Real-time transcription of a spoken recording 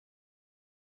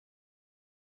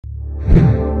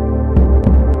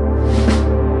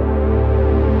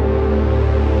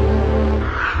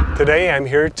Today I'm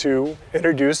here to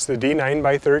introduce the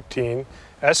D9x13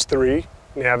 S3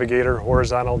 Navigator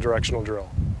horizontal directional drill.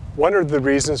 One of the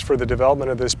reasons for the development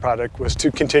of this product was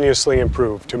to continuously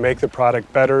improve, to make the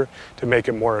product better, to make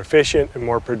it more efficient and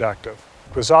more productive.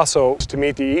 It was also to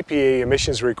meet the EPA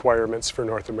emissions requirements for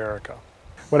North America.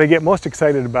 What I get most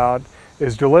excited about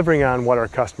is delivering on what our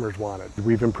customers wanted.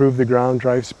 We've improved the ground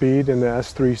drive speed in the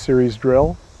S3 series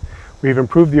drill. We've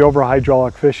improved the overall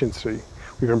hydraulic efficiency.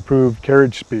 We've improved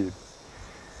carriage speed.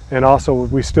 And also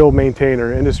we still maintain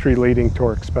our industry-leading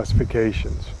torque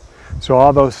specifications. So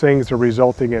all those things are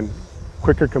resulting in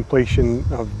quicker completion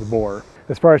of the bore.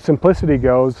 As far as simplicity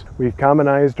goes, we've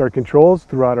commonized our controls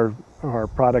throughout our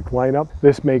product lineup.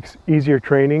 This makes easier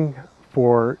training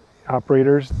for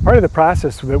operators. Part of the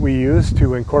process that we use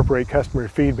to incorporate customer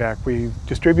feedback, we've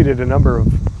distributed a number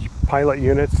of pilot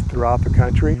units throughout the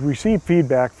country. We receive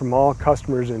feedback from all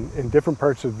customers in different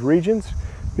parts of the regions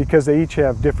because they each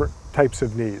have different types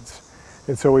of needs.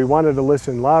 And so we wanted to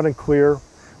listen loud and clear.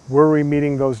 Were we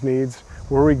meeting those needs?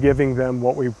 Were we giving them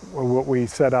what we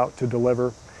set out to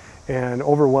deliver? And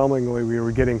overwhelmingly, we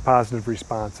were getting positive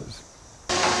responses.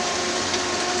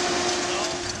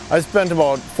 I spent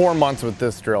about 4 months with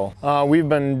this drill. We've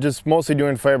been just mostly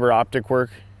doing fiber optic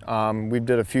work. We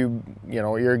did a few,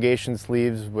 irrigation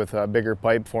sleeves with a bigger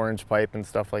pipe, 4-inch pipe and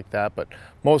stuff like that, but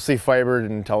mostly fiber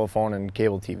and telephone and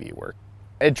cable TV work.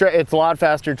 It's a lot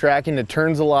faster tracking, it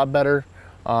turns a lot better.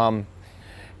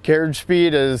 Carriage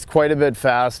speed is quite a bit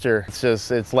faster.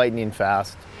 It's lightning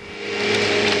fast.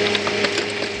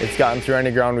 It's gotten through any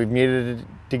ground we've needed it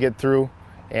to get through,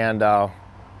 and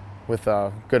with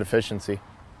good efficiency.